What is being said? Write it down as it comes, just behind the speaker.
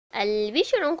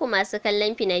Albishirinku masu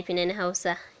kallon fina-finan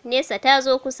Hausa, nesa ta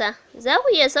zo kusa, za ku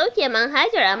iya sauke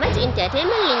manhajar AMART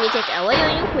Entertainment Limited a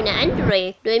wayoyinku na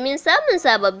Android domin samun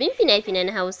sababbin fina-finan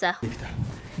Hausa.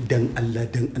 Dan Allah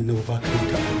dan annabi ba ka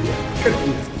da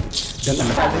dan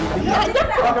Allah.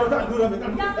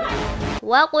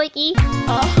 Waƙoƙi.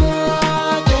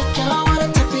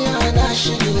 Kyakkyawar tafiya na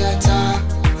shirya ta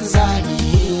zagi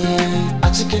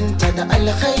a cikinta da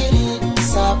alkhairi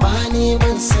sabani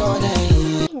ban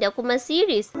saurayi. Da kuma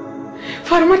series.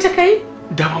 Far mata kai?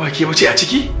 Dama ba ke bace a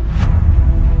ciki?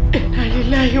 Inna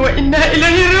lillahi wa inna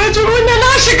ilaihi raji'un, na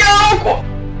shiga ku.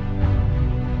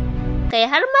 Kai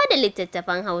har ma da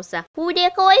littattafan Hausa. Ku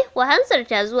dai kawai ku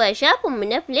hansarta zuwa shafinmu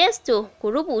na Play Store ku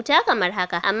rubuta kamar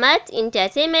haka, AMART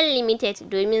Entertainment Limited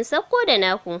domin sakko da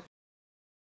naku.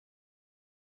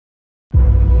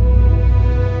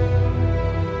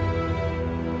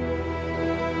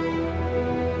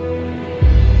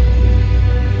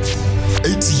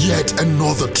 It's yet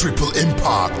another triple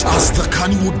impact as the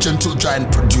Kannywood gentle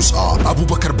giant producer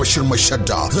Abubakar Bashir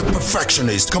Mashadda, the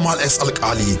perfectionist Kamal S.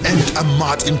 Al-Kali, and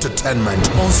AMART Entertainment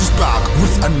bounces back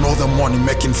with another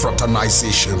money-making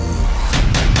fraternization.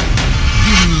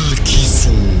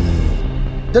 Bilkisu.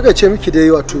 Daga ce miki dai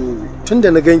wato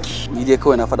tunda na ganki. Ni dai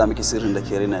kawai na faɗa miki sirrin da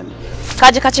ke rina ni.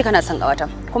 Ka ce kana son ƙawata,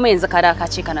 kuma yanzu ka da ka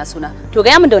ce kana suna. To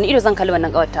ga yamin da wani ido zan kalli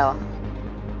wannan ƙawatawa.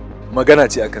 Magana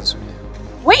ce akan su.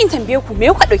 Wai in tambaye ku me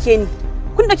kuka dauke ni?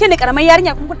 Kun dauke ni karamar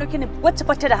yarinya kun dauke ni wacce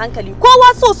fata da hankali.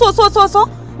 Kowa so.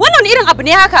 Wannan irin abu ne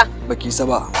haka? Baki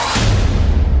saba.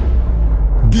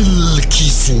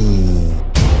 Bilkisu.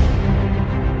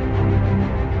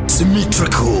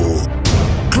 Symmetrical,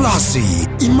 classy,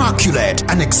 immaculate,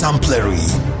 and exemplary.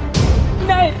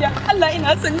 Na yadda Allah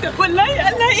ina son ka. Wallahi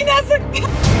Allah ina son ka.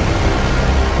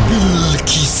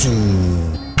 Bilkisu.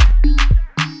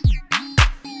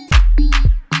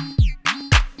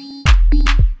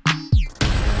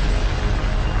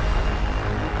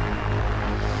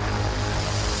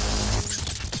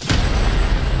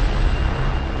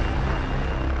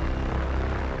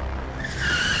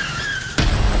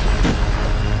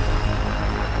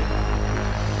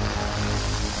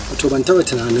 To ban taba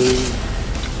tunanin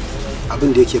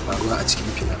abin da yake faruwa a cikin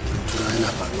fina-finan tura yana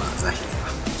faruwa a zahiri ba.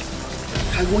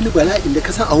 Kaga wani bala'in da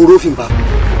ka san a horofin ba.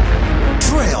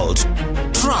 Trailed,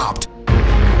 trapped,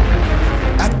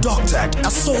 abducted,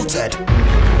 assaulted,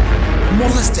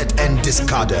 molested and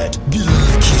discarded.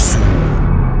 Bilkisu.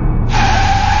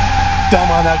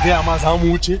 Dama na gaya ma za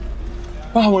mu wuce?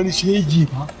 Ba wani shegi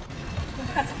ba.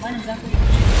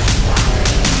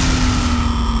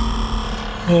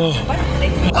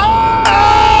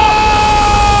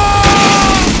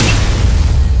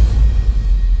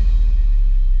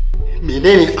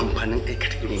 Menene amfanin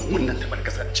aikata irin wannan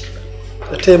tabarkasa a cikin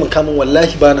rayuwa? Da taimaka min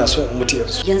wallahi ba na so in mutu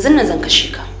yanzu. Yanzu nan zan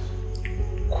kashe ka.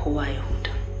 Kowa ya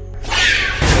huta.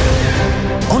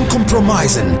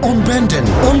 Uncompromising, unbending,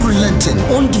 unrelenting,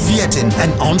 undeviating,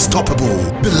 and unstoppable.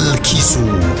 Bilkisu.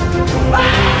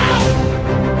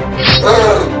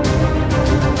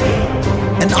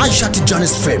 And Aisha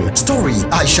Tijani's fame. Story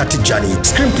Aisha Tijani.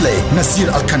 Screenplay Nasir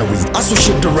Al-Kanawi.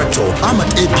 Associate Director Ahmad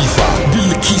A. Bifa.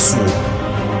 Bilkisu.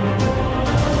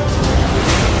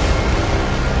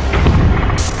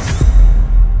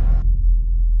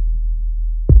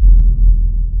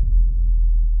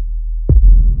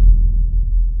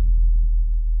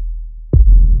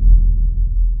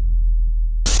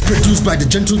 Produced by the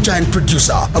gentle giant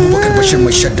producer Abubakar Bashir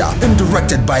Mashadda and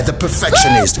directed by the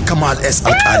perfectionist Kamal S.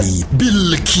 Al-Kali.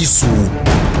 Bilkisu.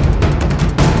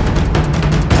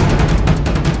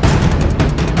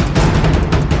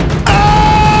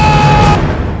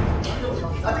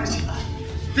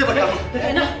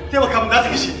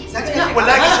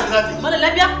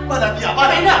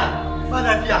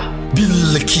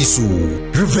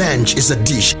 Bilkisu. Revenge is a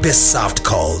dish best served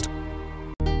cold.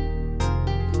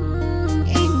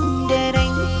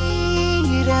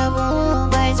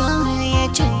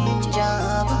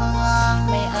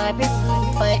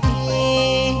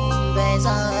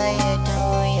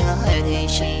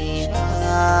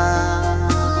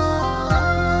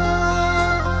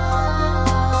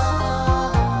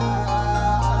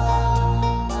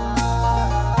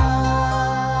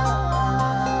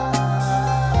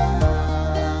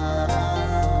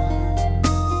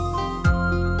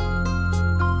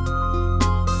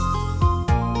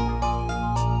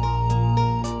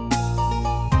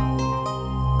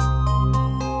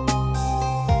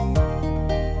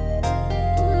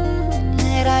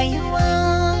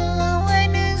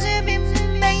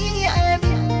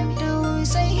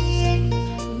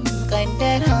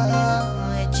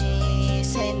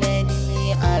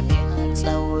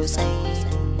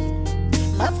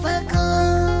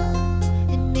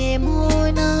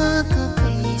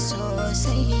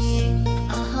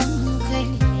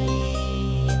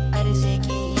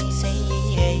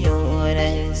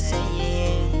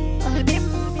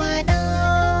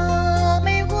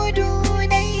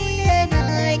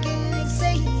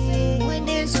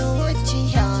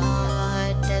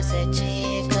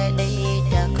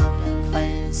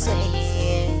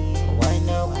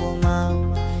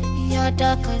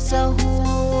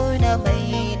 sahu na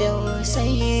mai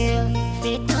dausayi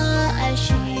fita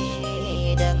ashe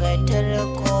daga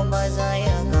tarko maza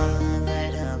ya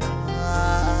gagara ba.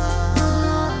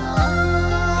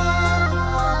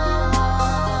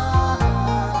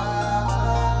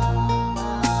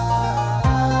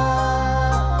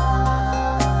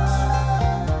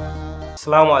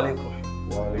 Assalamu alaikum.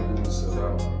 Wa alaikum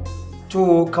assalam.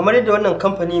 To kamar yadda wannan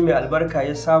kamfani mai albarka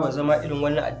ya saba zama irin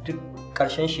wannan a duk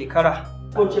ƙarshen shekara.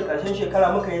 Ko ce ƙarshen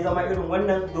shekara muka yi zama irin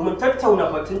wannan domin tattauna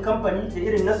batun kamfani da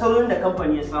irin nasarorin da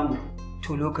kamfani ya samu.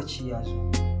 To lokaci ya zo.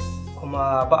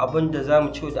 Kuma ba abin da za mu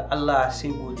ce da Allah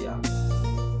sai godiya.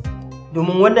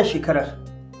 Domin wannan shekarar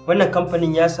wannan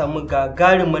kamfanin ya samu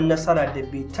gagarumin nasara da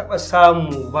bai taɓa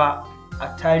samu ba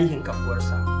a tarihin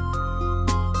kafuwarsa.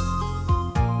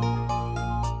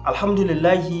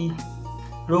 Alhamdulillahi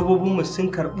robobinmu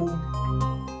sun karɓu,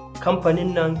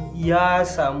 kamfanin nan ya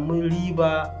samu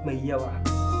riba mai yawa,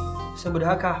 saboda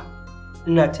haka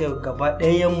ina taya gaba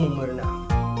ɗayanmu murna.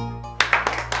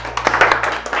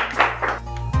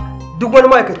 Duk wani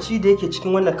ma'aikaci da yake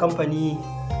cikin wannan kamfani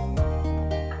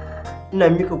ina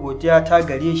mika godiya ta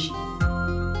gare shi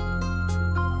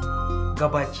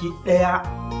gabaki ɗaya,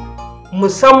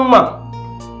 musamman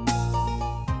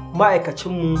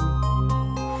ma'aikacinmu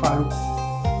Faruku.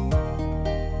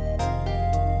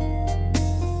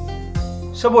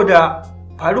 Saboda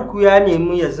Faruku ya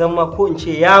nemi ya zama ko in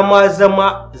ce ya ma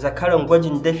zama zakaran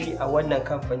gwajin dafi a wannan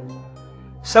kamfani.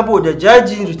 Saboda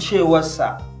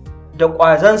jajircewarsa da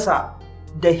ƙwazansa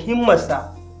da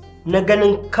himmarsa na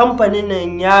ganin kamfanin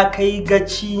nan ya kai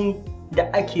gaci da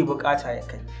ake bukata ya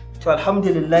kai. To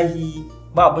alhamdulillahi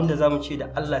ba abin da za mu ce da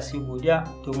Allah sai godiya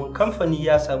domin kamfani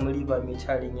ya samu riba mai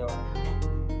tarin yawa.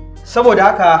 Saboda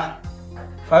haka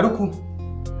Faruku,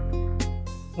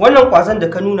 wannan ƙwazon da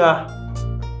ka nuna,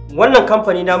 wannan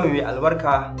kamfani namu mai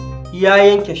albarka ya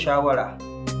yanke shawara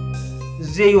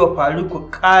zai yi wa Faruku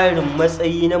ƙarin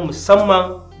matsayi na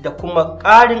musamman da kuma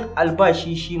ƙarin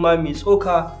albashi shi ma mai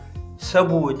tsoka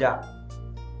saboda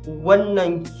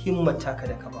wannan himmata ka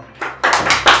da ka ba.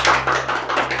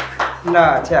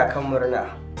 Na taya kan murna.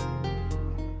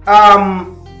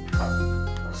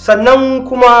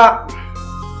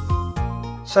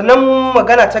 Sannan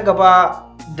magana ta gaba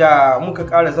da muka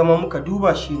ƙara zama muka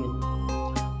duba shi ne,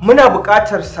 muna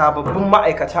buƙatar sababbin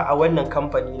ma'aikata a wannan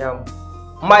kamfani namu.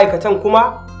 Ma'aikatan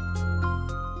kuma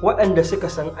waɗanda suka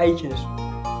san aikinsu.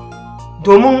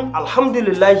 Domin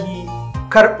alhamdulillahi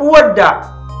karɓuwar da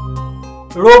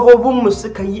robobinmu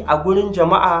suka yi a gurin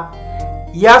jama'a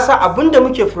ya sa abin da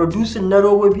muke producing na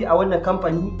robobi a wannan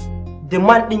kamfani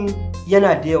demand ɗin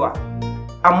yana da yawa.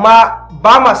 Amma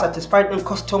ba ma satisfied ɗin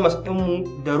customers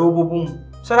ɗinmu da robobinmu.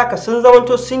 Saboda sun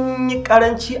zamanto sun yi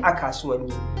ƙaranci a kasuwanni.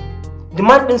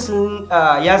 Demand ɗin sun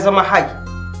ya zama high.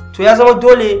 To ya zama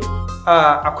dole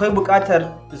akwai buƙatar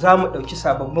za mu ɗauki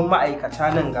sababbin ma'aikata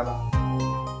nan gaba.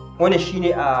 Wannan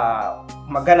shine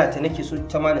magana ta nake so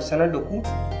ta mana sanar da ku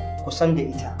kusan da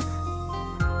ita.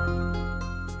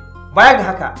 Baya ga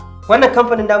haka, wannan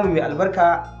kamfanin namu mai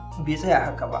albarka bai tsaya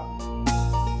haka ba.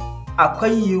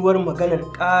 Akwai yiwuwar maganar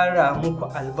ƙara muku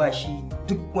albashi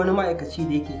duk wani ma'aikaci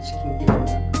da yake cikin gidan.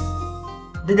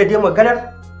 Duk da dai maganar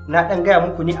na ɗan gaya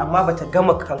muku ne amma bata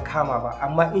gama kankama ba,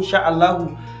 amma insha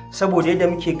Allahu saboda yadda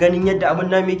muke ganin yadda abin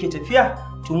namu yake tafiya,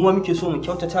 tun muke so mu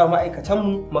kyautata wa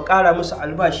ma'aikatanmu mu ƙara musu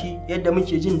albashi yadda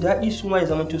muke jin daɗi su ma ya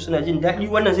zamanto suna jin daɗi.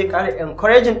 Wannan zai ƙara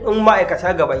encouraging ɗin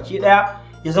ma'aikata gabaki ɗaya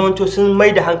ya zamanto sun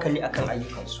mai da hankali akan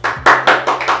ayyukansu.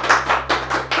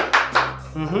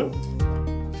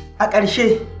 A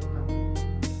ƙarshe,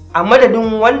 a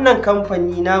madadin wannan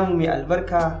kamfani namu mai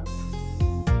albarka,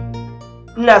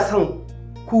 ina son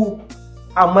ku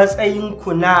a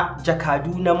matsayinku na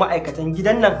jakadu na ma'aikatan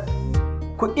gidan nan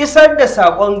ku isar da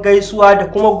saƙon gaisuwa da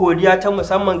kuma godiya ta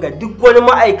musamman ga duk wani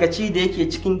ma'aikaci da yake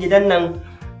cikin gidan nan,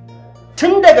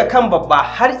 tun daga kan babba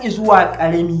har izuwa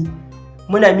ƙarami.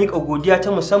 Muna miƙa godiya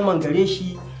ta musamman gare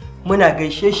shi, muna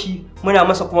gaishe shi, muna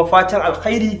masa kuma fatan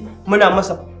alkhairi, muna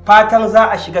masa fatan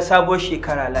za a shiga sabuwar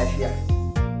shekara lafiya.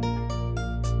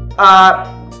 A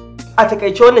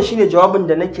takaice wannan shine jawabin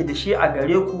da nake da shi a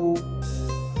gare ku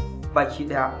baki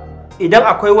daya. Idan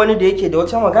akwai wani da yake da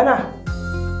wata magana,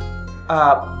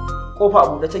 a kofa a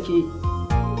buɗe take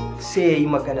sai ya yi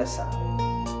maganarsa.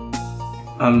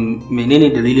 Menene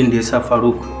dalilin da ya sa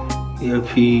Faruk ya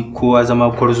fi kowa zama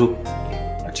gwarzo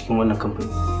a cikin wannan kamfani?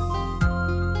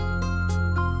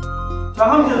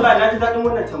 Alhamdulillah, na ji daɗin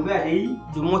wannan tambaya da yi,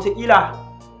 domin wataƙila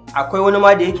akwai wani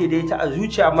ma da yake da ita a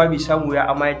zuciya amma bai samu ya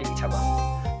amayar da ita ba.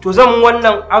 To zan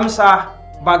wannan amsa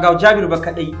ba ga Jabir ba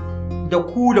kaɗai, da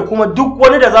ku da kuma duk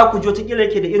wani da za ku jo ta kila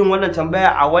yake da irin wannan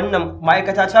tambaya a wannan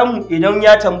ma'aikata tamu, idan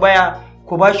ya tambaya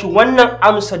ku ba shi wannan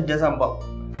amsar da zan ba.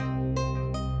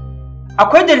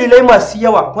 Akwai dalilai masu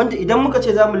yawa wanda idan muka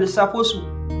ce za mu lissafo su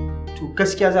to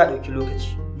gaskiya za a ɗauki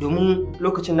lokaci domin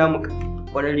lokacin namu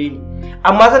ƙwararre ne.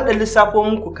 Amma zan ɗan lissafo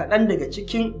muku kaɗan daga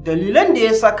cikin dalilan da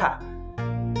ya saka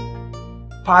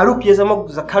Faruk ya zama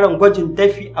zakaran gwajin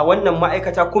dafi a wannan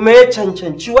ma'aikata kuma ya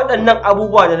cancanci waɗannan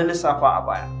abubuwa da na lissafa a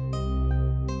baya.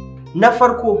 Na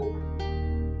farko,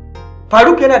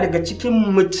 Faruk yana daga cikin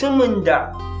mutumin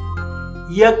da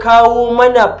ya kawo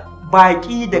mana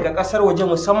baƙi daga ƙasar waje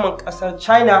musamman ƙasar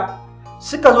China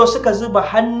suka zo suka zuba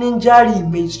hannun jari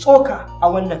mai tsoka a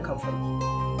wannan kamfani.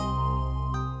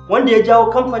 Wanda ya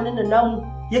jawo kamfanin da namu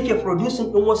yake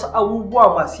producing ɗin wasu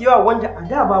abubuwa masu yawa wanda a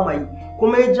da ba ma yi.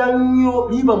 Kuma ya janyo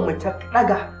riban mu ta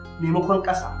ɗaga maimakon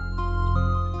ƙasa.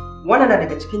 Wannan na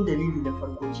daga cikin dalili na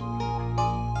farko ce.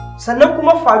 Sannan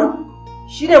kuma Faruk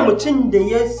shi ne mutum da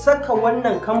ya saka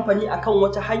wannan kamfani akan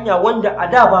wata hanya wanda a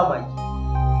da ba ma yi.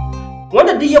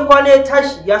 Wanda duk ya kwana ya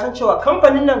tashi ya san cewa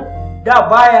kamfanin nan da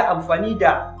baya amfani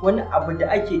da wani abu da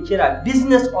ake kira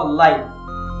business online.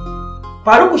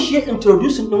 Faruk shi ya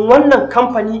introducing ɗin wannan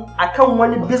kamfani akan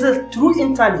wani business through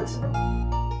internet.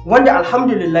 Wanda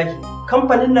alhamdulillah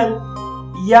kamfanin nan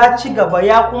ya ci gaba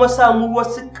ya kuma samu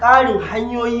wasu ƙarin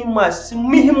hanyoyi masu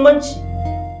muhimmanci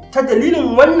ta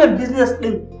dalilin wannan business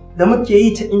ɗin da muke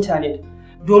yi ta intanet.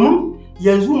 Domin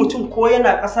yanzu mutum ko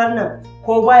yana ƙasar nan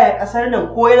ko baya ƙasar nan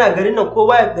ko yana garin nan ko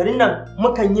baya garin nan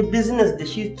mukan yi business da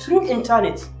shi through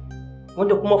internet.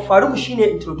 Wanda kuma Faruk shine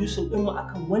introducing ɗinmu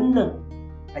akan wannan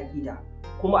aƙida.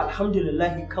 Kuma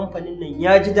alhamdulillah kamfanin nan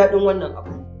ya ji daɗin wannan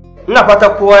abu. Ina fata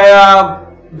kowa ya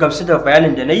gamsu da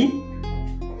bayanin da na yi.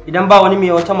 Idan ba wani mai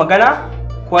wata magana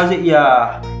kowa zai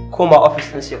iya koma ofis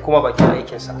ɗinsa ya koma bakin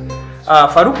aikinsa.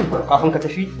 Faruku kafin ka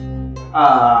tafi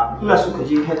ina so ka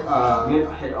je head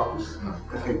office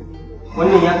ka kai.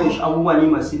 Wannan ya kunshi abubuwa ne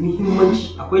masu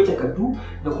muhimmanci, akwai takardu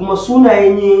da kuma sunaye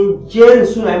ne jerin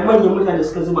sunayen manyan mutane da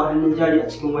suka zuba hannun jari a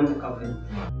cikin wannan kamfani.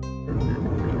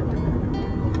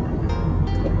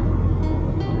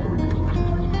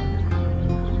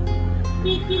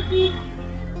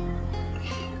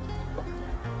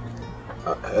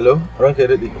 Hello, ranka ya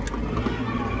daɗe.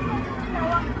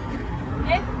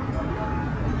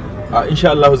 Insha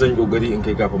Allah zan yi ƙoƙari in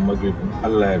kai kafin Maghrib.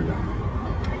 Allah ya yarda.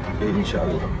 Insha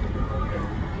Allah.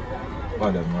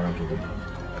 Ba da mu ranka ya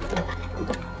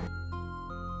daɗe.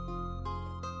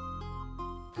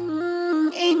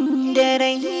 Inda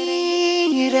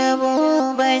rai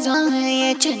rabo ba za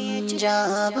ya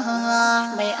canja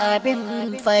ba, mai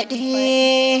abin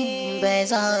faɗi ba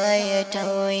za ya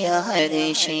tauya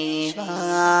harshe ba.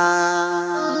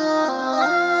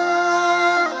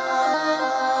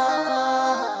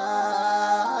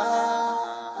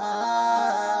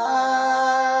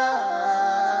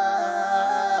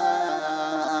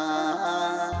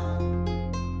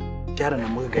 Yaran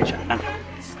nan muka gaishe a nan,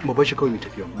 mu bar shi kawai mu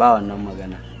tafi. Ba wannan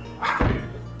magana.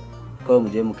 Kawai mu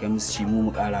je mu kai musu shi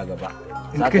mu ƙara gaba.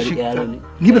 Za ka riƙe yaro ne?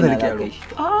 Ni ba zan riƙe yaro.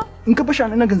 In ka bashi a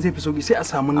nan gan zai fi sauki sai a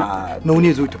samu na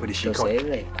wani zo tafi da shi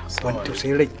kawai. Wani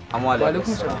tausayin rai. Amma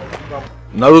alaikum salam.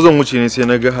 Na zo zan wuce ne sai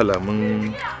na ga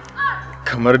halamun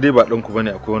kamar dai ba ɗanku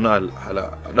bane, akwai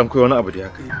wani abu da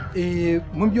haka.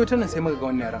 Mun biyo ta nan sai muka ga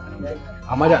wannan yaran a nan.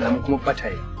 Amma da alamun kuma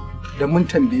bataye. Da mun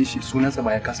tambaye shi sunansa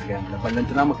ba ya kasa gaya mana,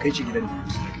 ballanta na mu kai shi gidan ne.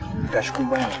 Gashi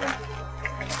kuma baya magana.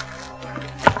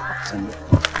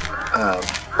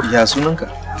 Ya sunanka?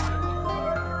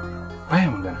 Baya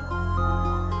magana.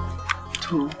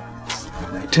 To,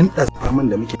 tun ɗazaman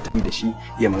da muke tafi da shi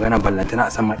ya magana ballanta na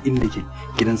a sama inda ke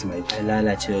gidansa mai ta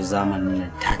lalacewar zamanin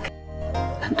nan tak.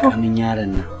 Ɗan ƙaramin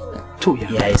yaron nan. To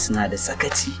yayi suna da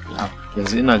sakaci.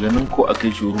 Yanzu ina ganin ko a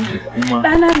kai shi wurin hukuma.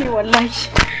 Ɗana ne wallahi.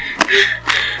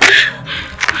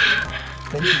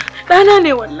 Ɗana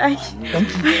ne wallahi.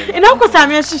 Ina ku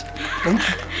same shi?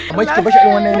 Amma kike bashi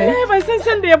irin wannan ne? Ban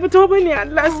san da ya fito bane,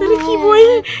 Allah sarki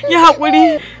boye ya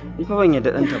haƙuri. Ni fa ban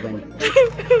yadda ɗanta bane.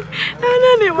 Ɗana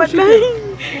ne wallahi.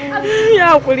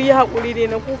 Ya haƙuri dai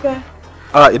na kuka.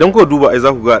 Idan ku duba ai za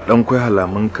ku ga dan kai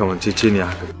halaman kamancece ne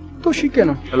haka. To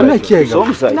shikenan. Allah kiyaye ga.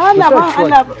 Allah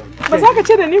ba za ka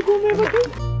ce da ni komai ba kai?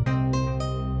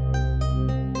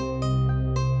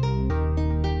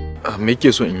 Me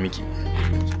ke so in miki?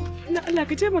 Na Allah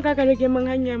ka taimaka ka rage min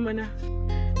hanyar mana.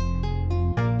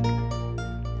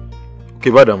 Ke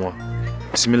ba damuwa.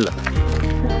 Bismillah.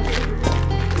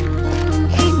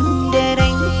 Inda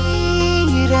rai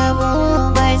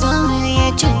rabo ba za ya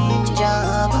canja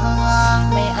ba,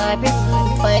 mai abin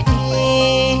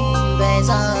faɗi ba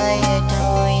za ya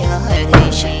tauya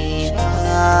harshe ba.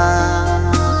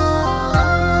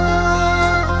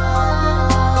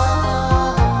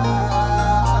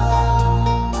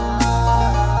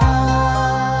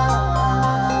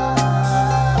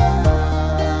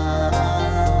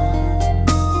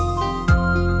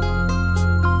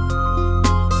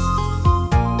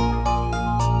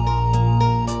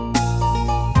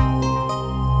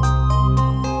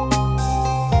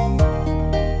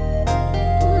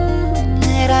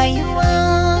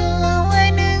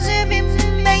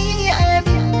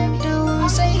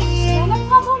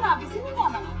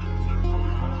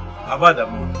 ba da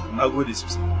mu. Nagode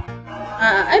sosai.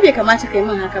 A'a, ai bai kamata kai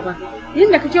min haka ba.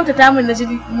 Yanda ka kyautata min na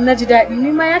ji daɗi,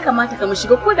 ni ma ya kamata ka mu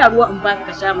shiga ko da ruwa in baka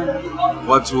ka sha mana.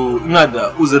 Wato ina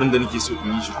da uzurin da nake so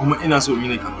in yi shi kuma ina so in yi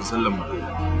ne kafin sallar mu.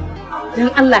 Dan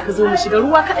Allah ka zo mu shiga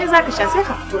ruwa kaɗai zaka sha sai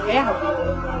ka fito ka yi haƙuri.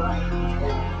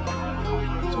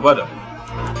 To ba da.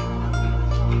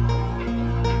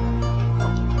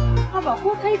 Haba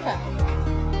ko kai ka.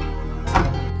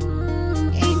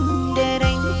 Inda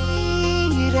rai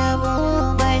rabo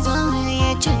ba za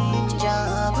ya canja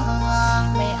ba,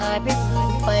 mai abin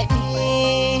faɗi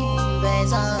ba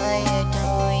za ya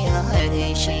tauya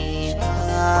harshe ba.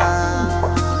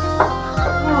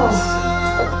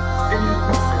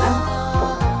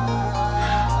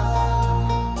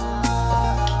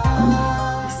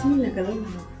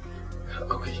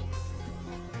 Okay.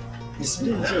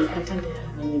 Bismillah. Zan je katan da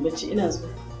yaran bacci ina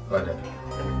zuwa. Bada.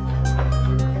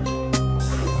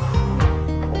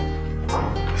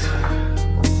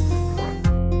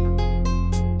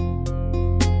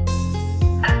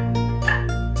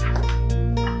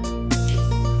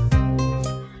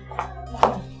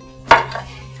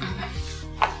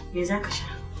 Me za ka sha?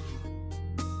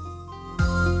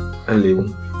 Lemu.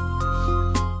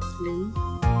 Lemu?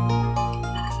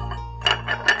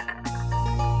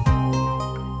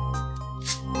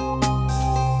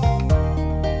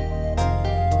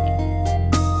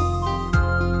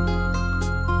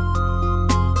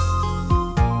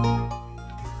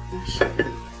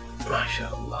 Masha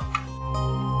Allah.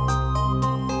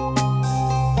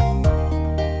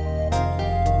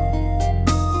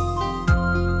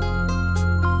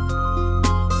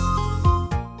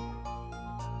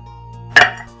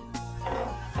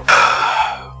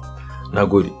 Na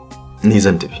gode, ni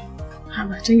zan tafi. Ha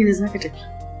ba can yanzu zaka tafi.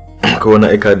 Akwai wani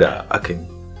aika da aka yi.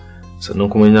 Sannan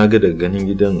kuma na ga daga ganin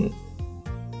gidan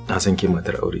na san ke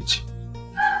matar aure ce.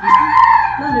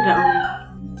 Ba ni da aure.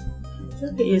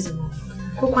 Zaka iya zama.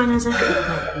 Ko kwana zaka iya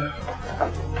ba ku.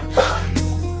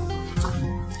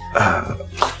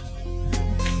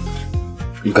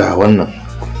 Ga wannan.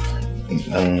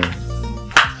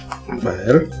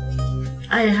 Bayar.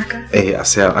 Ai haka? A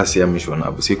siya mishi wani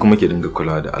abu sai kuma ki dinga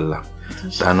kulawa da Allah.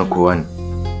 Da na kowa ne.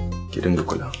 Ki dinga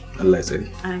kula. Allah ya tsare.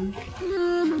 Amin.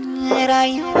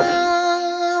 Rayuwa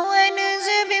wani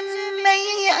zubin mai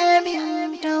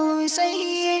abin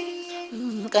tausayi,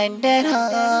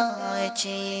 kaddara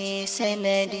ce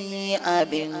sanadi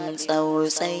abin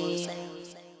tsautsayi,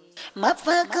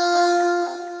 mafaka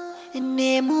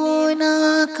nemo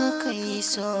na ka kai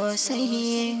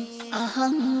sosai a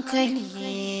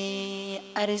hankali,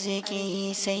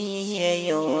 arziki sai ya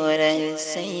yi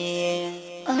sai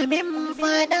abin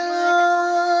fada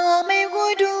mai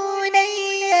gudu na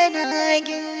yana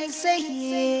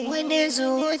ginsaye, wani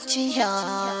zuciya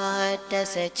ta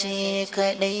sace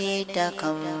kadai ta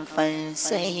kamfan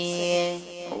sai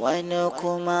wani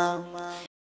kuma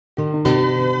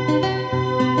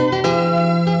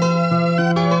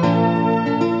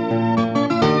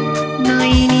na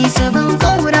yi nisa ban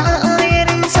kaura a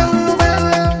ayarin sau ba,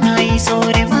 na yi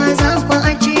sauri ba za ku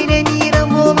ace da ni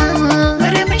rabo ba,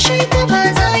 marmashi ko ba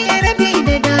za ya rabe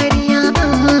da dariya ba,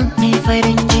 mai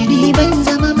farin jini ban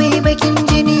zama mai bakin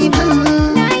jini ba,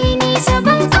 na yi nisa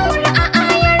ban kaura a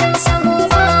ayarin sau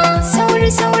ba,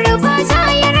 sauri ba za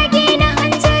ya rage na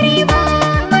hanzari ba,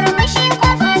 marmashi ko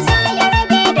ba za ya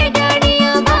rabe da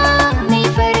dariya ba, mai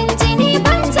farin jini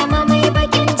ban zama mai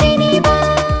bakin jini ba.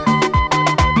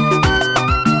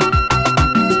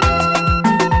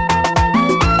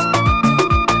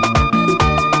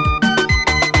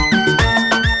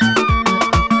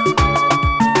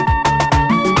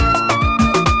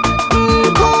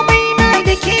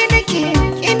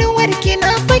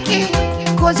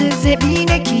 Ko zazzabi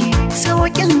nake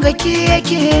sauƙin gake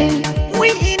yake,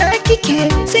 wai ina kike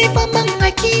sai faman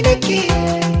haki nake,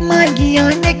 magiya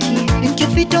nake in ki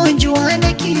fito juwa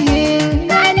nake,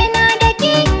 gani na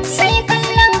dake sai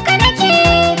kallon ka nake,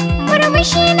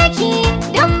 murmushi nake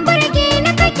don burge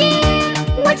na kake,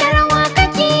 wata rawa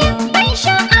kake ban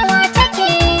sha'awa take,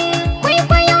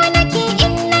 kwaikwayo nake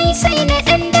in nai sai na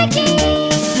ɗan dake,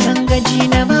 rangaji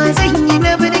na ba zan yi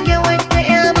na burge wata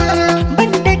ya ba,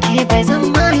 ban dake ba zan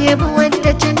ma yabi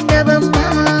wanda can daban ba,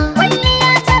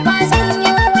 kwalliya ta ba zan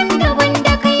yi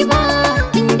wanda kai ba,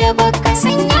 inda baka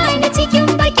sanya ni cikin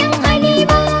bakin hali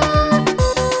ba.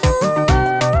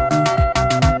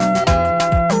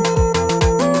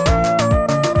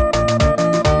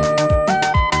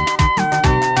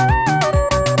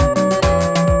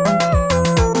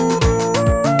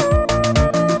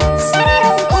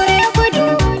 Sararin kure gudu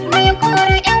mai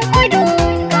kore 'yan kudu,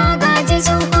 ka gaji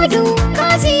zo gudu ka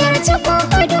ziyarci ko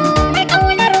gudu, mai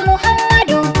ƙaunar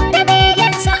Muhammadu da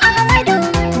begensa Ahmadu.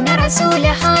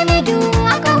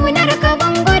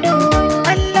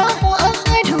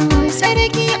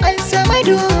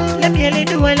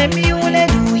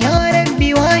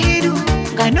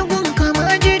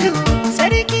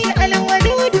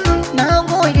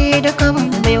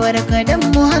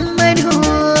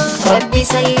 Muhammadu. Rabbi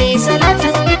salli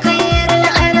salatan bi khairil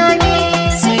anami,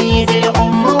 sayyidil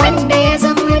umma wanda ya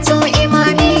zama to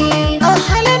imami.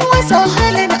 Ahlan wa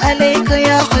sahlan alayka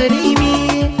ya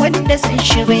karimi, wanda san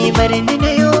shi bai bar ni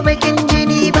na yau bakin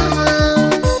jini ba.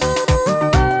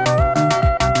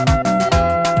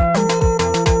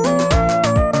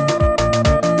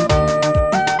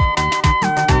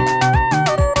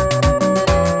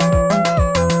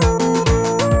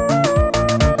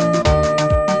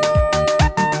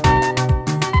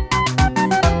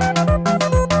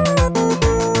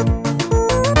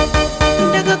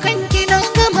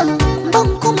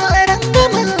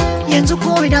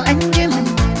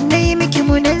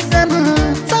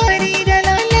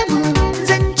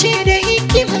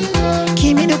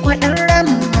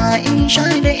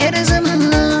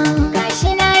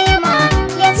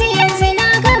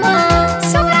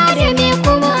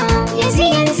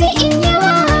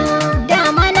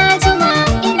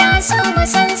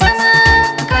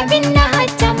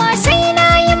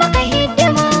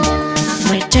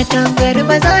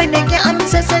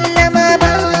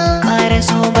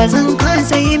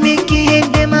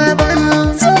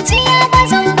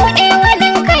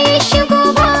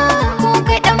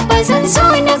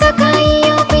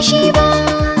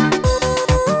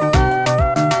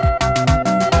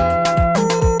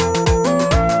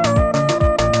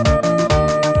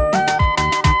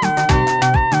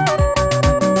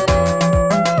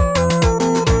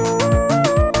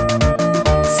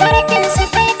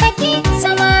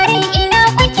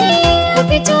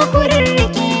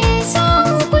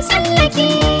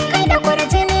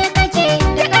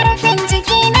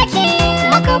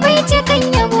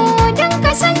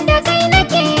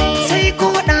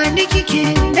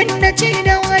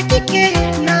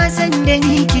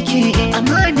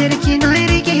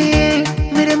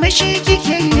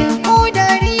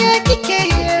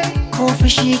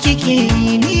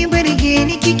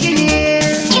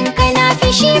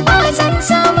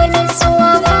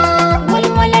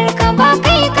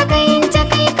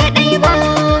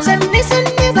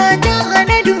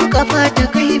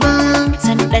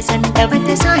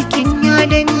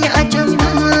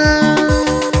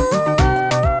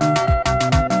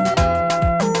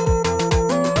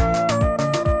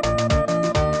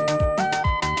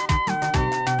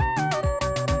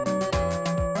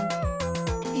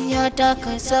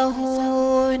 taka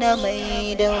sahu na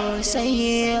mai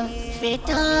dausayi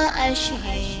fita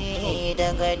ashe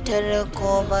daga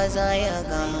tarko ba za ya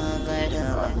gagara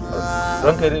ba.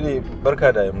 Ranka dai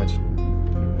barka da yammaci.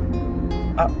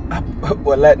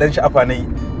 Wallahi dan sha'afa ne.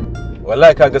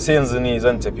 Wallahi kaga sai yanzu ne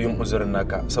zan tafi yin uzurin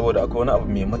naka saboda akwai wani abu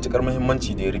mai matukar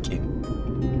muhimmanci da ya rike ni.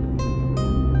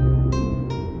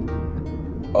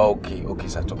 Okay,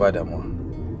 sato ba damuwa.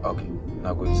 Okay,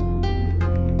 nagode sa.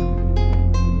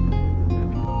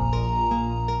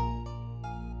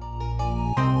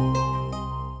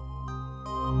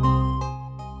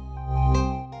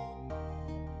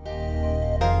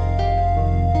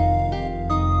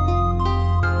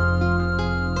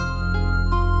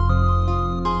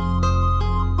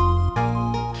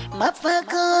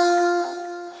 Mafaka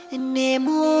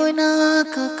nemo na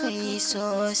ka kai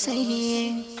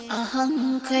sosai a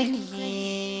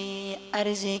hankali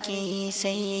arziki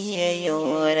sai ya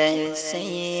yorar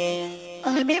sai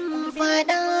abin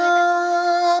fada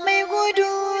mai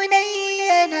gudu na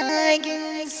yana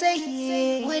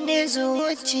ginsai wani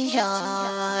zuciya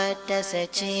ta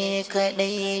sace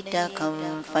kadai ta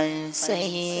kamfan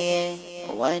sai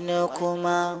wani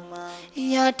kuma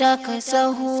ya taka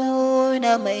sahu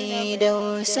na mai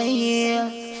dausayi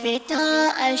fita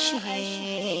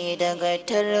ashe daga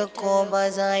tarko ba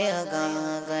za ya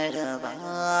gagara ba.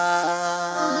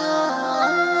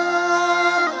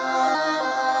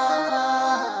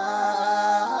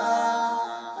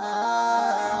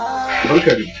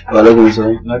 Barka ne. Walaikun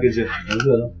salam. Na gaje.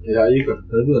 Ya ayyuka.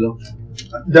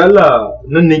 Da Allah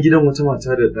nan ne gidan wata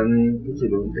mata da dan kake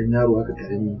da wani dan yaro haka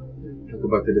karami. Haka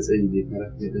ba ta da tsayi dai fara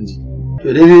mai dan jiki.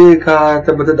 To dai ka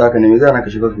tabbatar da haka ne me zai na ka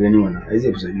shiga ka gani wannan? Ai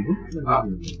zai fi sauki ko?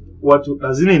 Wato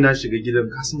ɗazu ne na shiga gidan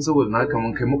ka san saboda na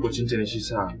kaman kai makocinta ne shi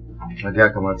sa na ga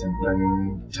ya kamata in dan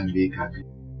tambaye ka.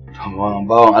 Amma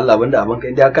bawan Allah banda abin ka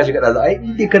inda ka shiga ɗazu ai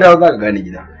dai ka dawo za ka gane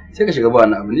gida. Sai ka shiga ba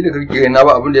wannan abu ni da kake na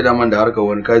ba abin da ya daman da harkar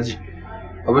wani kaji.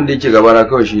 Abin da yake gabana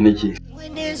kawai shi nake.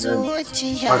 Wani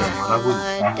zuciya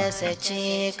ta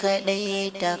sace kadai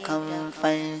ta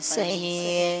kamfan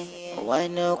sai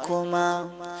wani kuma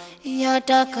ya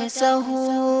taka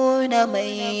sahu na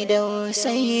mai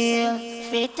dausayi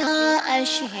fita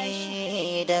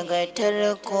ashe daga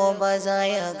tarko ba za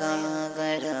ya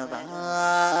gagara ba.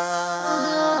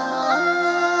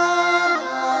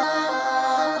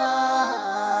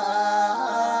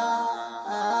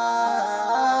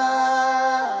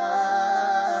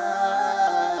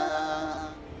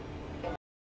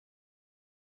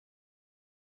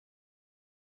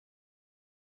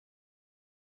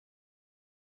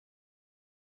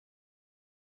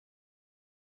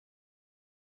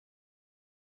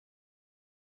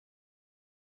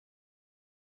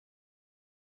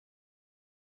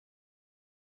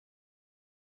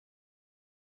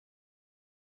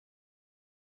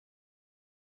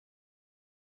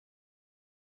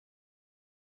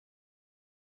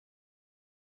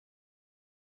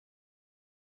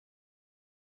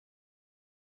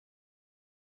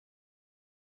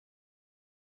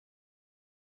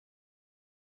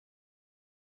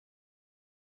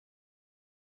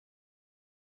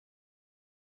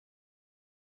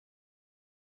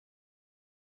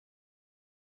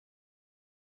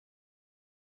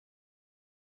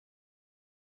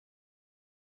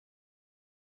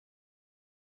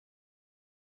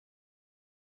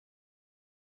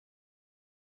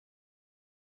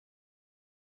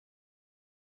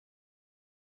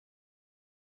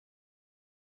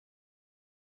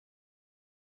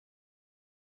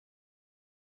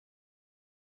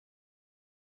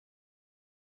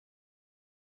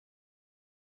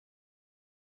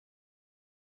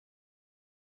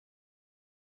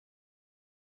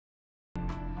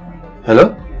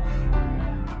 Hello?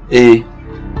 Eh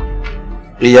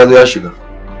ya zo ya shiga.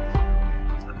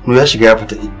 No ya shiga ya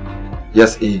fita.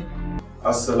 Yes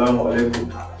Assalamu alaikum.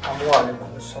 Wa alaikum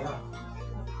assalam.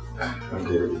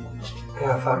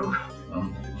 Ya faru?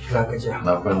 Na gajiya.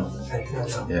 Na kwana.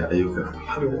 Ya ayyuka.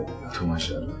 Alhamdulillah. To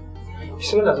masha Allah.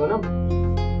 Bismillah zo nan.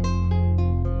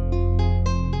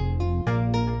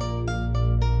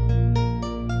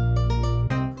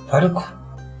 Faruk.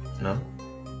 Na?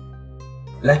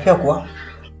 Lafiya kuwa?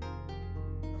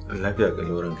 Lafiya ga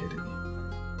lauran kai da ni.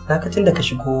 Lokacin da ka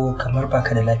shigo kamar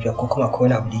baka da lafiya ko kuma akwai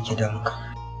wani abu da yake damunka.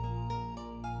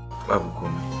 Babu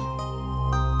komai.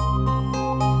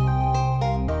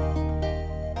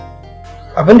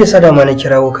 Abin da ya sa dama na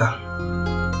kirawo ka.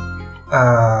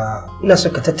 Ina so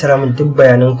ka tattara min duk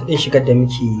bayanan kuɗin shigar da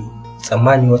muke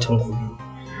tsammani watan gobe.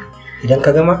 Idan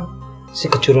ka gama sai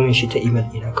ka turo min shi ta email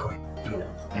ɗina kawai.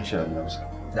 Insha Allah.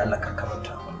 Da Allah kar ka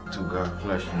manta. To ga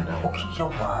flash ɗin da. Okay,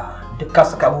 yawa. Duk ka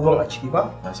saka abubuwan a ciki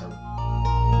ba? Na san.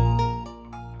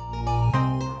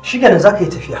 Shi kenan za ka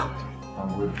yi tafiya.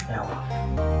 Yawa.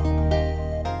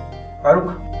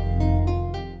 Faruk.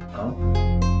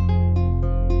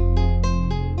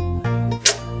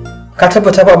 Ka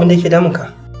tabbata ba abin da yake damun ka?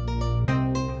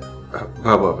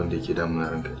 Babu abin da yake damun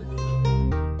ranka da ni.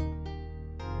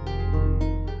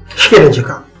 Shi kenan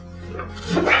jika.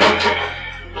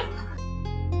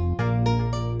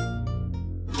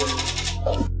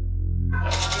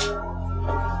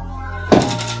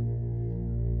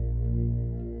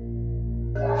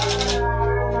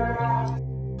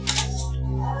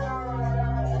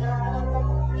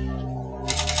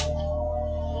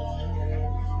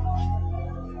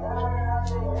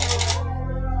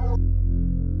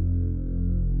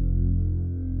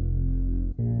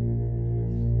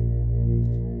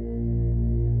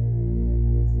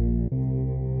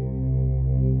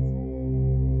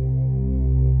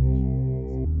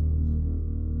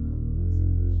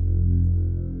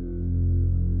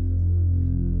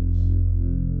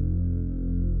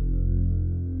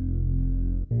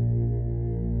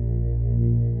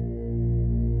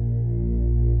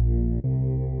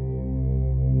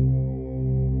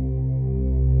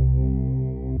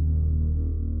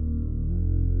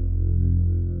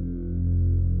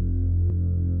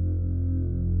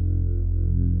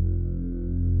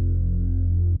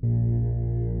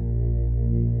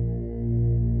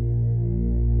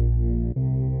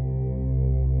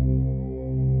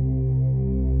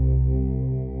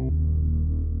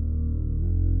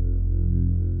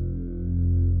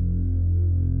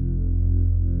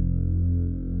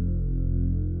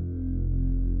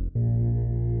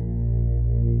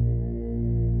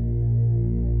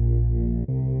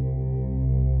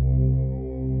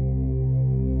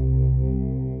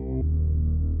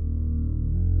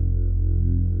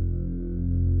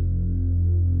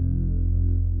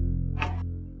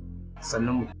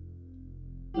 Sannan mu.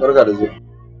 Barka da zuwa.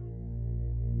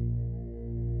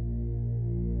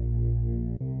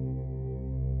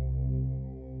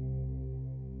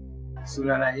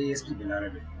 Sunana ASP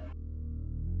Bilarabe.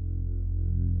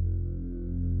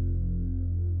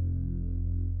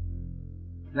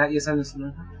 Na iya sanin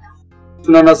sunanka?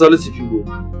 Sunana Salisu Figo.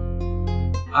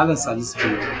 Alan Salisu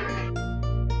Figo.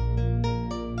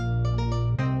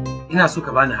 Ina so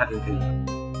ka bani haɗin kai.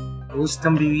 Da wasu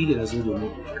tambayoyi da na zo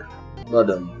domin ku. Ba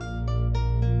damu.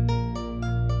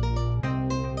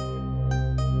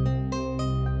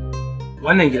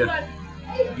 Wannan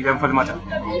gidan Falmata.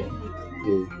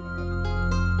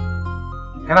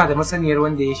 Kana da masaniyar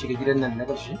wanda ya shiga gidan nan na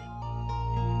ƙarshe?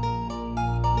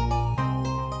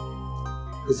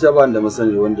 Gaskiya ba ni da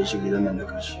masaniyar wanda ya shiga gidan nan na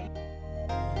ƙarshe.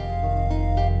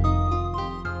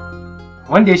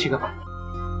 Wanda ya shiga fa?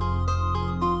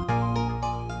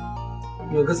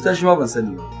 Yau gaskiya shi ma ban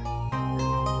sani ba.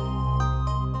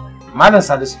 Malam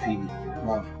Salisu Fili.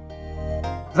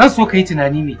 Zan so ka yi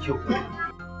tunani mai kyau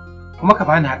kuma ka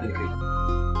bani haɗin kai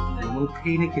domin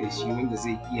kai nake da shi wanda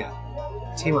zai iya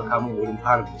taimaka min wurin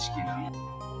fara bincike na.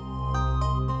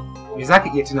 Me za ka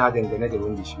iya tunawa dangane da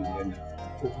wanda shi gidan nan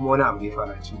ko kuma wani abu da ya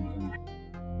fara cikin gidan nan?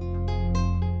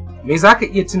 Me za ka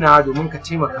iya tunawa domin ka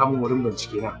taimaka min wurin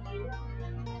bincike na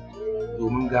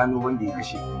domin gano wanda ya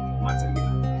kashe matar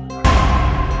gidan?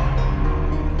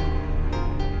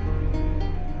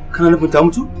 Kana nufin ta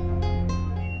mutu?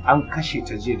 An kashe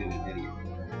ta jiya da daddare.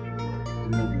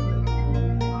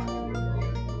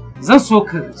 Zan so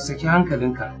ka saki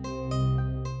hankalinka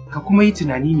ka kuma yi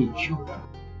tunani mai kyau.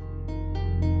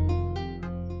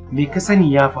 Me ka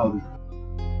sani ya faru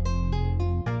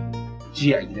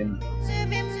jiya a gidan nan?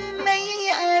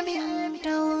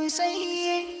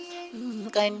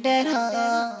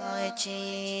 kaddara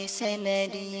ce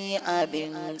sanadi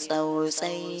abin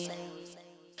tsautsayi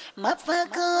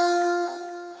mafaka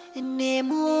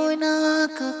nemo na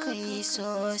ka kai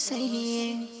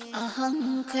sosai a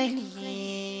hankali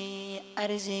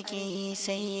arziki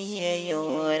sai ya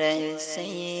yi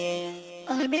sai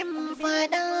abin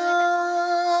fada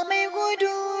mai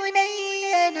gudu na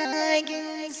yana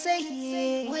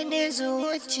ginsaye wani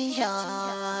zuciya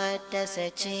ta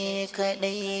sace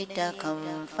kadai ta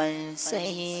kamfan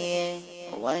sai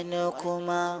wani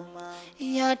kuma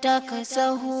ya taka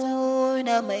sahu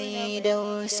na mai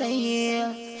dausayi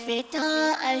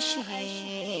fita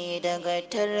ashe daga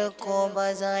tarko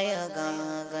ba za ya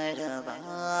gagara ba.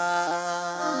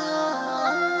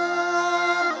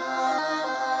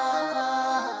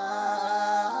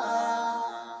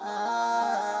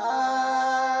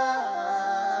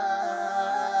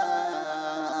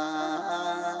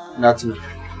 Na tuna.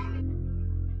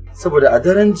 Saboda a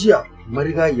daren jiya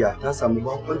marigayiya ta samu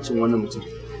bakoncin wani mutum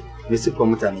mai siffar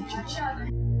mutanen kirki.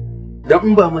 Dan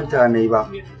in ba manta na yi ba,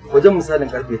 wajen misalin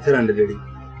karfe 9 da dare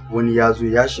wani ya zo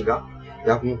ya shiga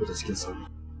ya kuma fita cikin sauri.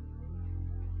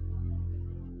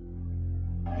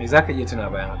 Me za ka iya tuna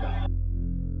bayan haka?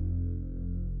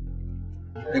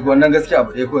 Daga wannan gaskiya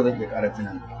abu ɗaya kawai zan iya ƙara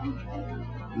tuna.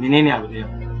 Menene abu ɗaya?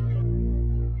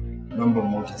 Lambar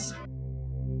motarsa.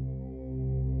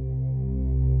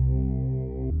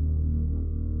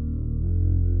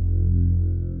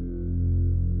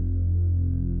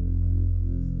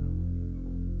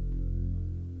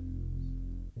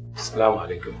 Assalamu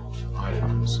alaikum.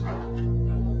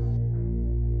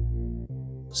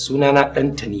 Sunana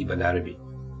Ɗantani Balarabe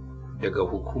daga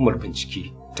hukumar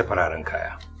bincike ta fararen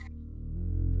kaya.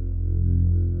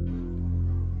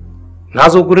 Na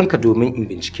zo gurinka domin in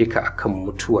bincike ka akan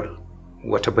mutuwar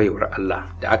wata baiwar Allah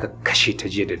da aka kashe ta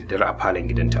jiya da daddare a falon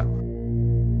gidanta.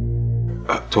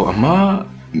 To amma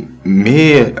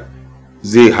me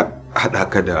zai haɗa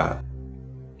ka da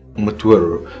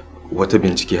mutuwar wata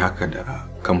bincike haka da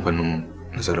kamfanin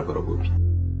sarrafa robobi?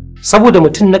 Saboda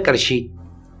mutum na ƙarshe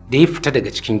da ya fita daga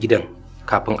cikin gidan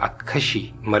kafin a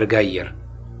kashe marigayiyar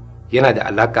yana da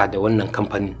alaƙa da wannan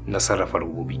kamfanin na sarrafa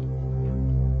robobi.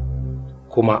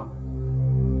 Kuma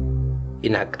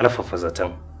ina ƙarfafa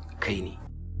zaton kai ne.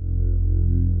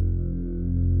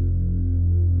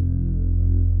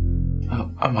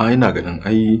 Amma ina ganin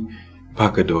ai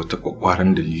baka da wata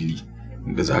ƙwaƙwaran dalili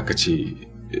da za ka ce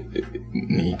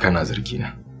ni kana zargi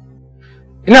na.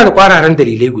 Ina da ƙwararan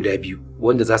dalilai guda biyu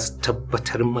wanda za su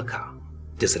tabbatar maka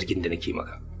da zargin da nake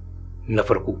maka. Na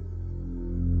farko,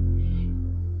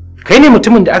 kai ne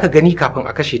mutumin da aka gani kafin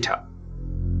a kashe ta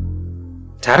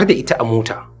tare da ita a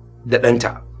mota da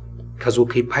ɗanta ka zo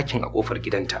kai fakin a ƙofar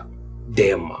gidanta da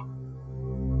yamma.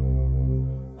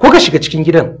 Ko ka shiga cikin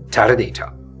gidan tare da ita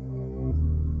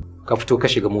ka fito ka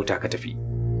shiga mota ka tafi.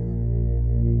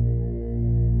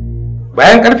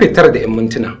 Bayan karfe 9 da 'yan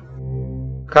mintuna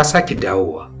ka sake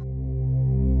dawowa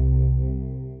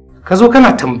ka zo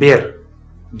kana tambayar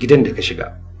gidan da ka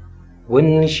shiga.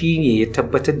 Wannan shine ya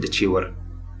tabbatar da cewar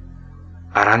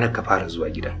a ranar ka fara zuwa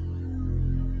gidan.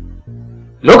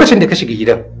 Lokacin da ka shiga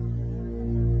gidan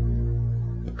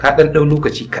ka ɗan ɗau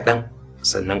lokaci kaɗan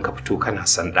sannan ka fito kana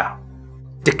sanda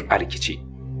duk a rikice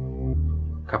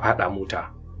ka faɗa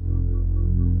mota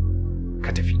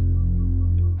ka tafi.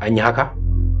 An yi haka?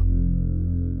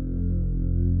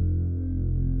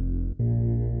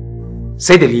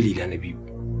 Sai dalili na biyu,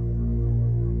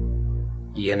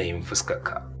 yanayin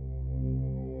fuskarka.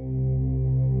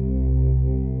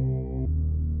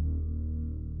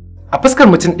 A fuskar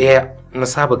mutum ɗaya na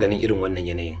saba ganin irin wannan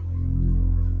yanayin.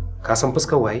 Ka san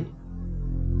fuskar waye?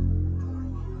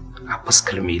 A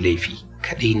fuskar mai laifi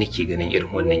kaɗai nake ganin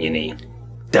irin wannan yanayin.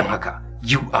 Don haka,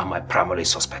 you are my primary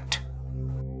suspect.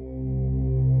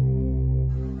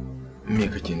 Me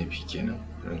kake nufi kenan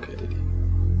ranka da dai?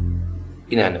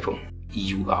 Ina nufin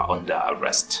you are under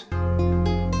arrest.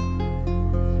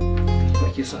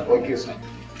 Okay, sir. Okay, sir.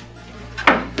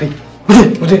 Hey,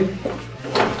 Bude.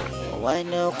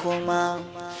 Wani kuma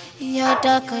ya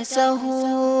taka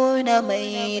sahu na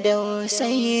mai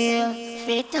dausayi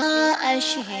fita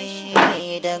ashe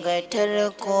daga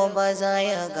tarko ba za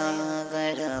ya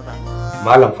gagara ba.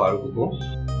 Malam Faruku ko?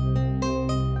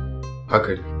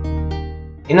 Haka ne.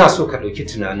 Ina so ka ɗauki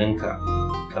tunaninka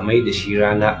ka mai da shi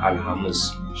ranar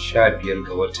Alhamis 15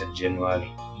 ga watan Janairu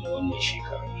na wannan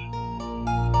shekarar.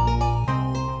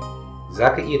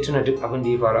 Za ka iya tuna duk abin da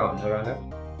ya faru a wannan ranar?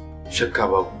 Shakka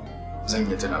babu, zan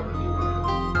iya tuna abin da ya faru.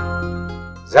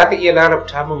 Za ka iya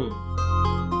larabta min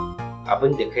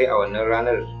abin da kai a wannan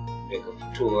ranar daga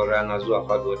fitowar rana zuwa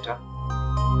faduwarta?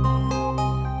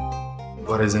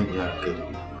 Kwarai zan iya kai.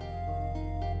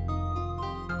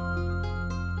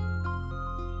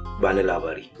 Ba ni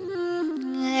labari.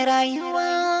 Rayuwa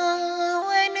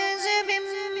wani zubin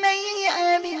mai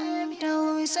abin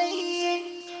tausayi,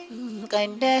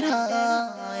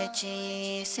 kaddara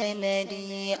ce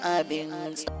sanadi abin.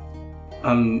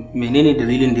 Menene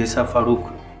dalilin da ya sa Faruk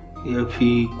ya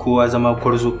fi kowa zama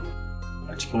kwarzo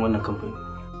a cikin wannan kamfani?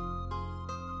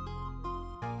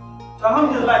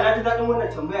 Alhamdulillah, na ji daɗin wannan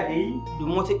tambaya da yi,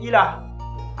 domin wataƙila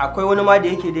akwai wani ma da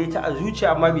yake da ita a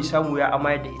zuciya amma bai samu ya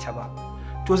amayar da ita ba.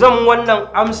 To zan wannan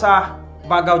amsa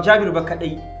ba ga Jabir ba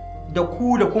kaɗai, da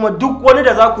ku da kuma duk wani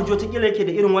da za ku ji wataƙila yake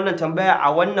da irin wannan tambaya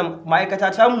a wannan ma'aikata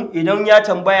tamu, idan ya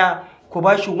tambaya ku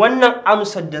ba shi wannan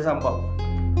amsar da zan ba ku.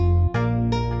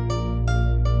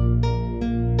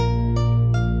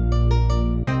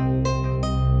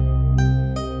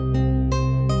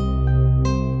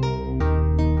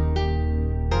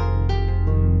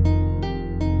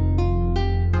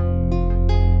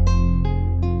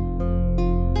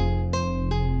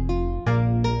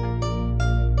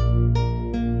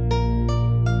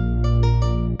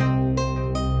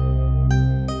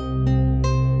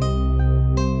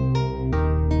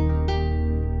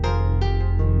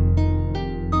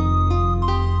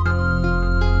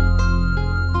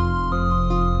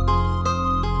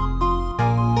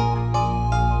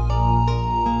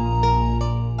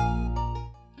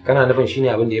 Kana nufin shine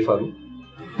abin da ya faru?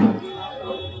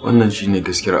 Wannan shine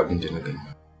gaskiyar abin da na gani.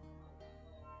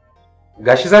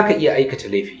 Gashi zaka iya aikata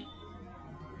laifi,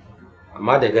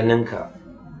 amma da ganinka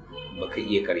baka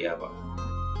iya karya ba.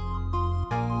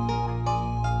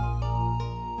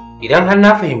 Idan har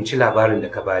na fahimci labarin da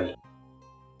ka bani,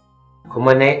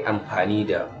 kuma na yi amfani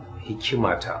da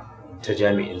hikimata ta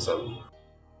jami'in tsaro,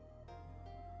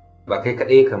 ba kai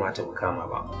kaɗai ya kamata mu kama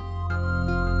ba.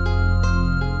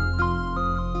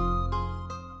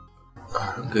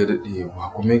 Kai daɗe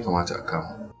ba kuma ya kamata a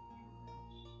kama.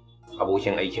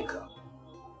 Abokin aikinka.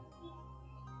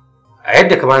 A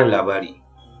yadda ka bani labari,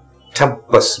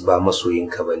 tabbas ba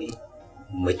masoyinka ba ne,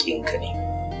 maƙinka ne.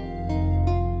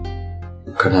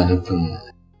 Kana nufin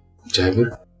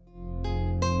Jabir?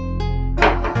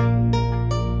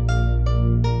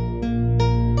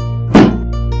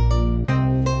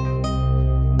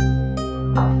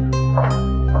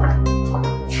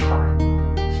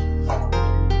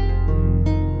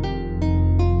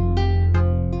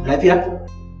 Lafiya?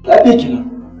 Lafiya kenan.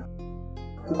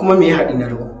 Ko kuma me ya haɗi na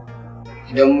rago?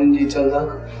 Idan mun je can za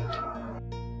ka.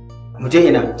 Mu je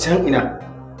ina? Can ina?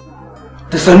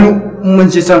 Da sanu mun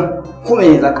je can ko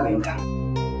me za ka fahimta?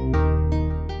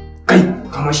 Kai,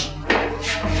 kama shi.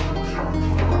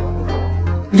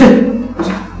 Je!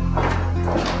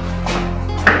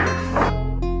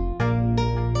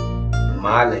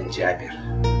 Malam Jabir.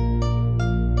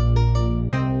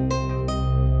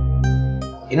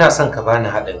 Ina son ka bani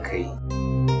haɗin kai,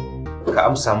 ka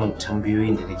amsa min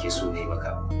tambayoyin da nake so na yi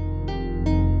maka.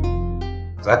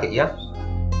 Za ka iya?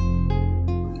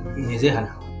 Me zai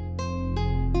hana?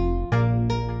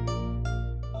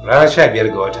 Ranar 15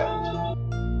 ga wata.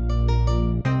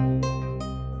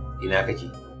 Ina kake?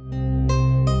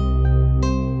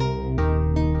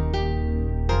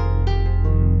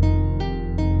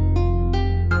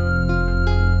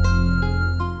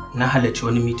 Na halarci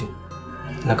wani mitin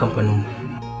na kamfaninmu.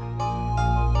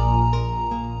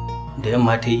 Da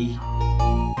yamma ta yi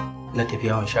na tafi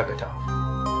yawon shakatawa.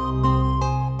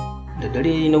 Da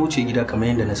dare na wuce gida kamar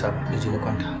yadda na saba na je na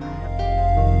kwanta.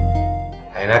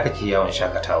 A ina kake yawon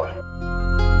shakatawa?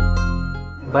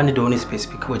 Ba ni da wani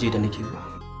specific waje da nake zuwa.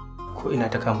 Ko ina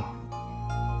ta kama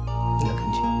na kan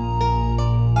je.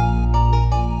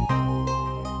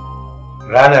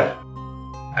 Ranar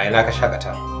a ina ka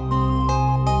shakata?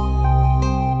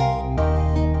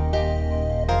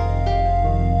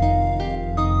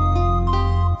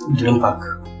 Dream Park.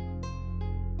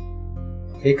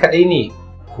 Kai kaɗai ne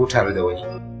ko tare da wani?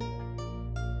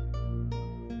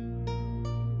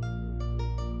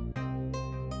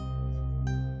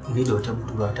 Ni da wata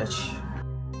budurwa ta ce.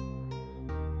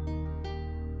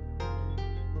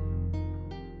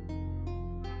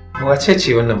 Wace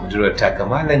ce wannan budurwar taka,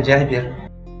 Malam Jabir?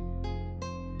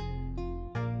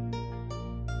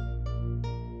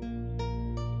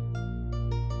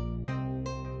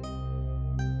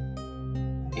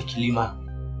 Ikilima.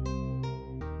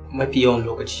 Mafi yawan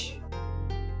lokaci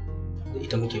da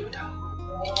ita muke fita.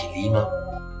 Ikilima?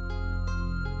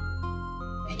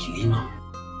 Ikilima?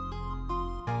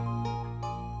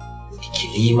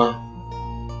 Ikilima?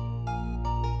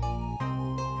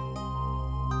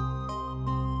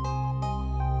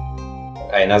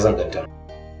 A ina zan ganta?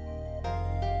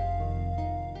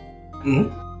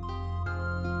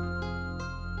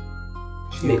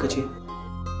 Me kace?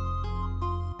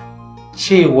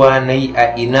 Cewa nayi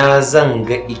a ina zan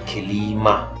ga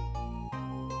Ikilima.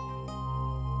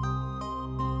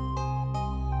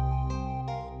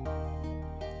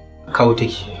 Kawo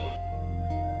take.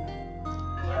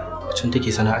 Can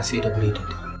take sana'a sai da biredin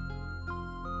ta.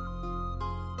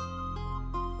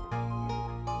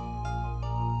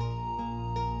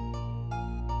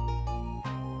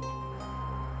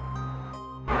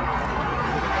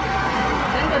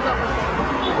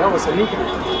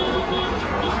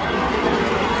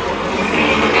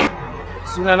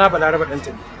 Sunana Balaraba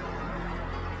Dantani.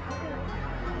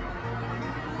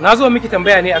 Na zo miki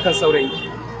tambaya ne akan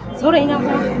saurayi. Saurayi na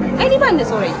kuma? Ai ni ba ni da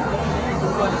saurayi.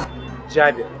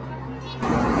 Jabir.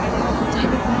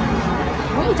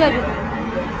 Wani Jabir?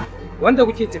 Wanda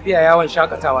kuke tafiya yawon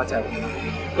shakatawa tare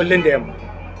kullum da yamma.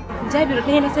 Jabir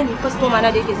ɗaya na sani kwastoma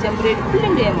na da yake siyan biredi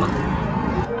kullum da yamma.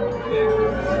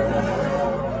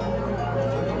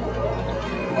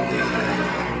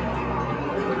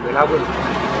 Na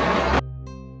gode.